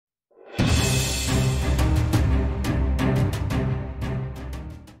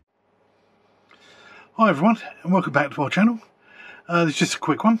Hi everyone, and welcome back to our channel. This is just a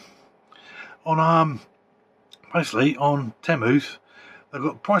quick one on basically on Temu's. They've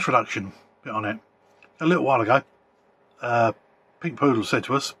got price reduction bit on it. A little while ago, Pink Poodle said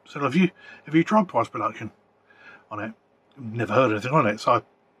to us, have you tried price reduction on it? Never heard anything on it, so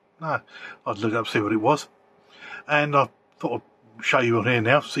no, I'd look it up, see what it was, and I thought I'd show you on here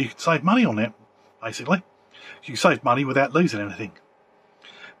now so you can save money on it. Basically, you can save money without losing anything.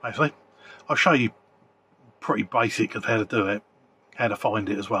 Basically, I'll show you pretty basic of how to do it, how to find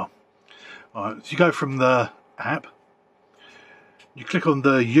it as well. Alright, so you go from the app, you click on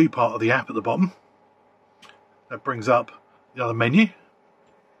the U part of the app at the bottom. That brings up the other menu.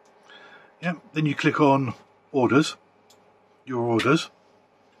 Yeah, then you click on orders, your orders,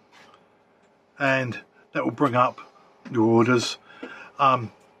 and that will bring up your orders. But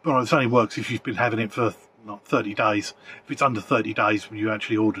it only works if you've been having it for not 30 days. If it's under 30 days when you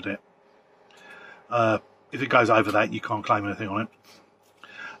actually ordered it. If it goes over that, you can't claim anything on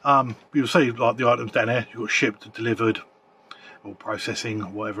it. You'll see like the items down there. You've got shipped, delivered, or processing, or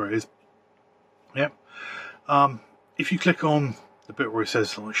whatever it is. Yep. If you click on the bit where it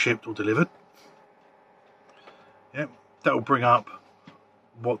says like shipped or delivered, yep, that will bring up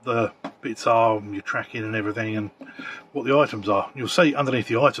what the bits are, and your tracking and everything, and what the items are. You'll see underneath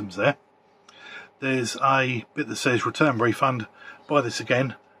the items there's a bit that says return, refund, buy this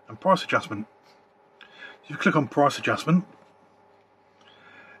again, and price adjustment. If you click on price adjustment,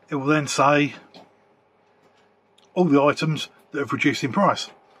 it will then say all the items that have reduced in price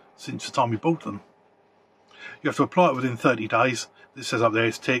since the time you bought them. You have to apply it within 30 days. This says up there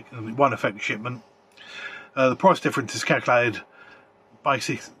it's tick, and it won't affect the shipment. The price difference is calculated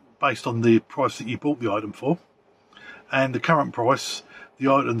based on the price that you bought the item for, and the current price the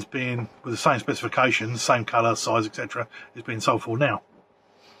items being with the same specifications, same colour, size, etc. is being sold for now.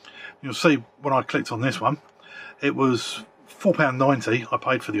 You'll see when I clicked on this one, it was £4.90 I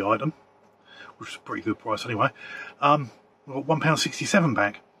paid for the item, which is a pretty good price anyway. I got £1.67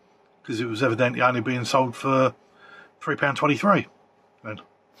 back, because it was evidently only being sold for £3.23.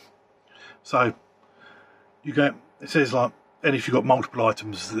 So you get, it says like, and if you've got multiple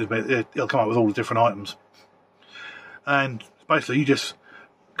items, it'll come up with all the different items. And basically you just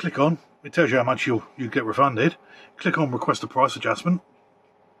click on, it tells you how much you get refunded. Click on request a price adjustment,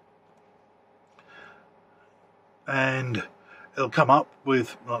 and it'll come up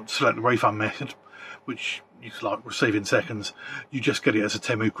with like, select the refund method, which you can like receive in seconds. You just get it as a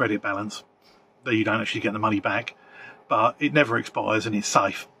Temu credit balance, that you don't actually get the money back, but it never expires and it's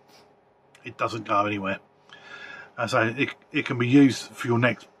safe. It doesn't go anywhere. So it can be used for your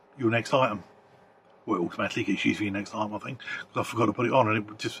next item. Well, it automatically gets used for your next item, I think, because I forgot to put it on,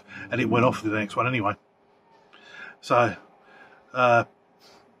 and it went off to the next one anyway. So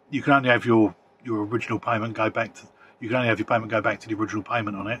you can only have your original payment go back to. You can only have your payment go back to the original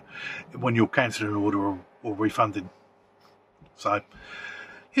payment on it when you're cancelling an order or refunding. So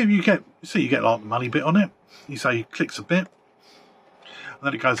yeah, you get like the money bit on it. You say you click submit, and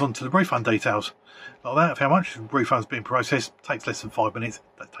then it goes on to the refund details like that of how much the refund's being processed. It takes less than 5 minutes.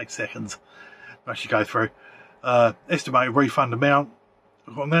 That takes seconds to actually go through. Estimated refund amount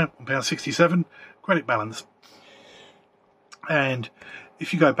on there, £1.67, credit balance. And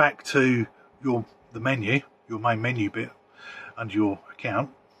if you go back to the menu, your main menu bit under your account,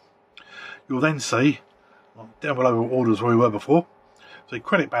 you'll then see down below orders where we were before, so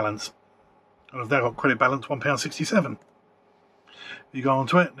credit balance, and I've now got credit balance £1.67. You go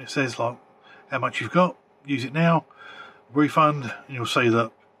onto it and it says like how much you've got, use it now, refund, and you'll see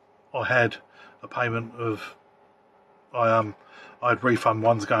that I had a payment of I had refund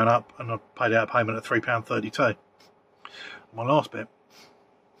ones going up, and I paid out a payment of £3.32 my last bit.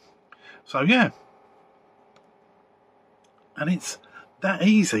 So yeah, and it's that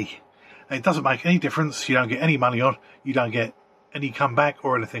easy. It doesn't make any difference. You don't get any money on. You don't get any comeback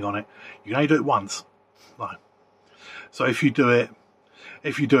or anything on it. You can only do it once. No. So if you do it,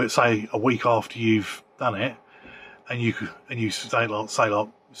 say a week after you've done it, and you say like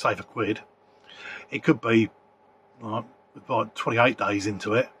save a quid, it could be like 28 days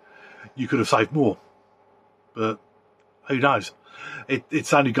into it. You could have saved more, but who knows?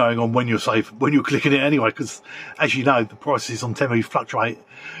 It's only going on when you're clicking it anyway, because as you know, the prices on Temu fluctuate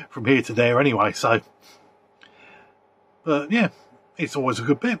from here to there anyway. So, but yeah, it's always a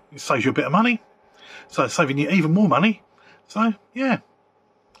good bit. It saves you a bit of money, so it's saving you even more money. So yeah,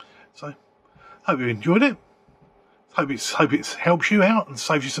 so hope you enjoyed it. Hope it helps you out and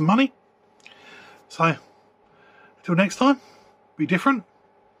saves you some money. So until next time, be different.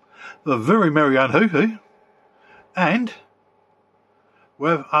 The very merry and hoo-hoo, and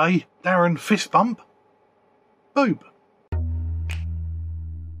with a Darren fist bump Boom.